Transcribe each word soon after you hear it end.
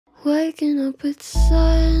Waking up at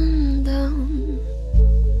sundown,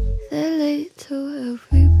 they're late to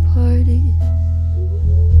every party.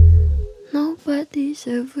 Nobody's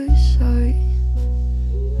ever sorry.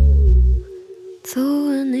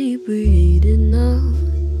 Too inebriated now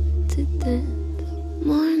to dance.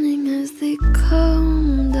 Morning as they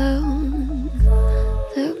calm down,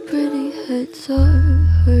 their pretty heads are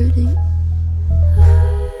hurting.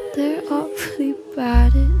 They're awfully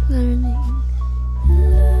bad at learning.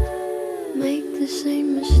 Make the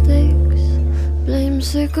same mistakes, blame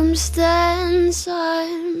circumstance.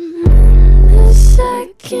 I'm the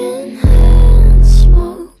second-hand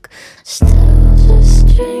smoke, still just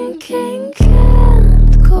drinking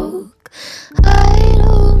canned Coke. I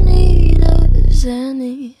don't need a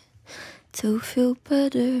xanny to feel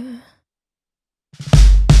better.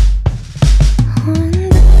 On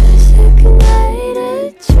the second night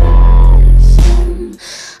it drives home,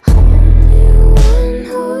 only one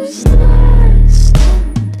who's not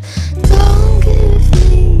stoned. Don't give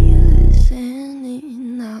me a xanny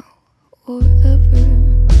now or ever.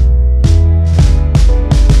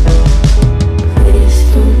 Please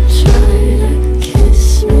don't try to kiss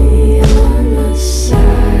me on the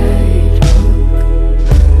sidewalk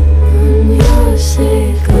on your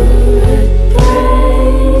cigarette break.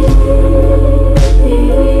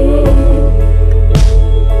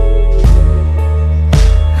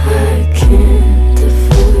 I can't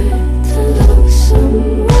afford to love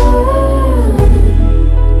someone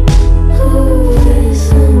who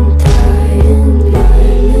isn't dying by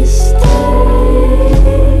mistake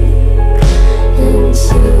in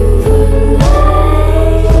Silver Lake.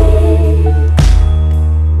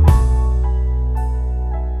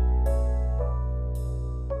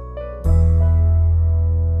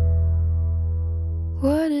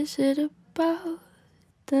 What is it about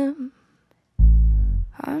them?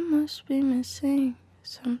 I must be missing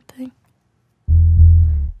something.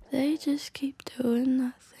 They just keep doing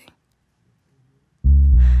nothing.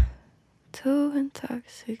 Too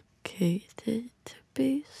intoxicated to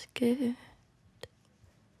be scared.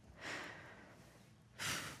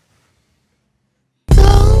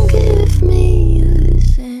 Don't give me a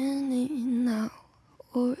xanny now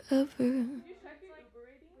or ever.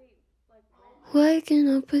 Waking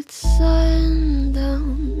up at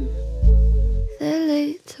sundown, they're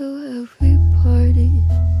late to every party.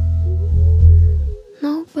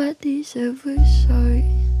 Nobody's ever sorry.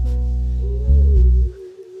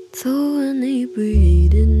 Too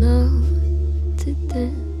inebriated now to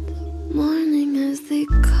dance. Morning as they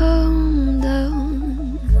calm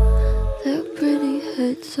down, their pretty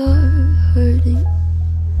heads are hurting.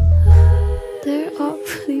 They're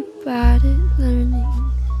awfully bad at learning.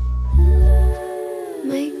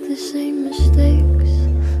 Make the same mistakes,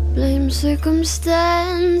 blame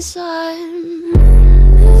circumstance. I'm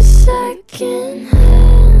the second-hand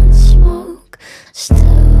smoke,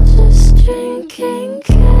 still just drinking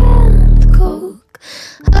canned Coke.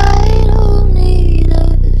 I don't need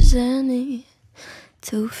a xanny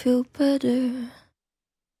to feel better.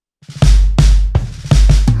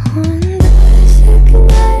 On the second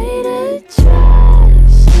night it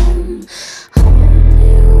drives home,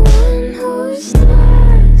 only one who's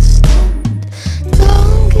not stoned.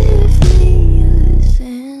 Don't give me a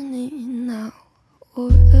xanny now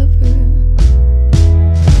or ever.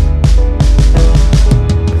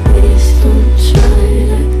 Please don't try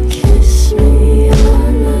to kiss me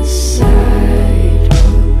on the sidewalk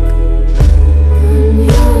on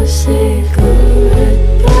your cigarette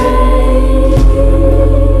break.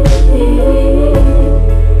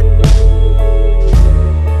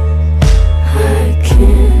 I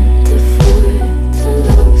can't afford to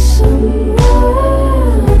love someone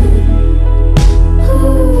who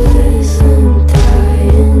isn't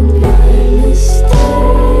dying by mistake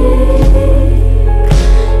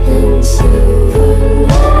in Silver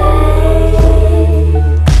Lake.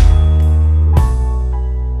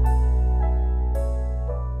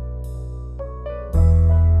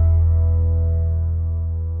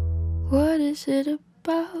 What is it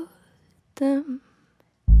about them?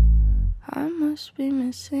 I must be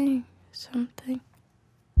missing something.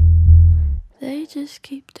 They just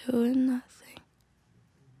keep doing nothing.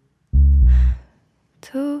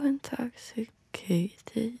 Too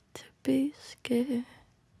intoxicated to be scared.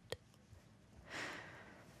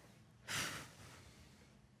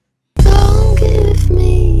 Don't give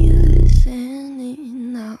me a xanny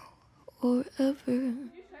now or ever.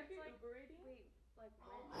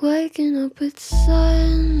 Waking up at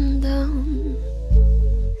sundown,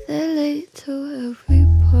 they're late to every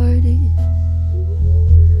party.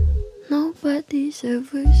 Nobody's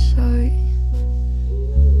ever sorry.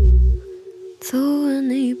 too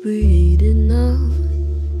inebriated now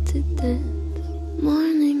to dance.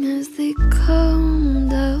 Morning as they calm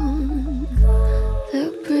down,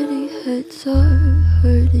 their pretty heads are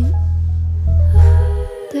hurting.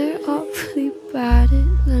 They're awfully bad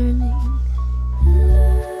at learning.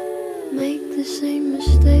 Make the same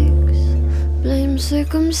mistakes, blame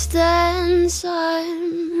circumstance.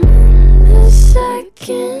 I'm a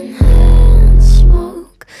second-hand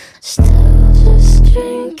smoke, still just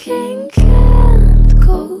drinking canned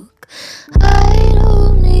Coke. I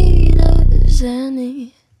don't need a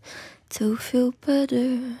xanny to feel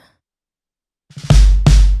better.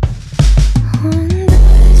 On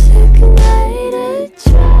the second night at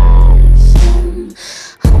Jackson,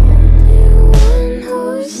 only one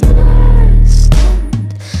who's not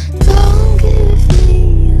stoned. Don't give me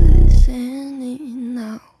a xanny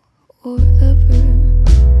now or ever.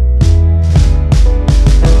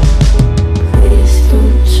 Please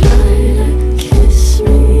don't try to kiss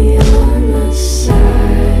me on the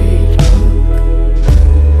sidewalk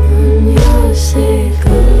on your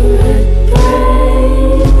cigarette break.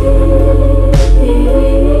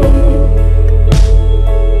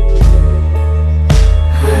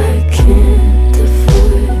 I can't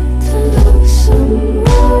afford to love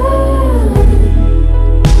someone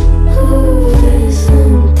who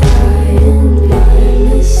isn't dying by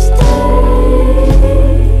mistake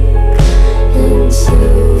in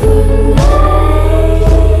Silver Lake.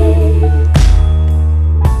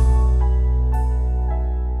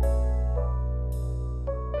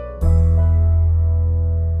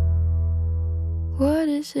 What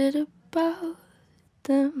is it about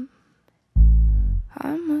them?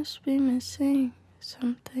 I must be missing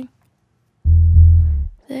something.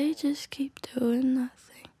 They just keep doing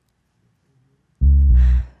nothing.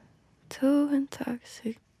 Too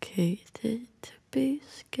intoxicated to be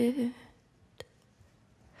scared.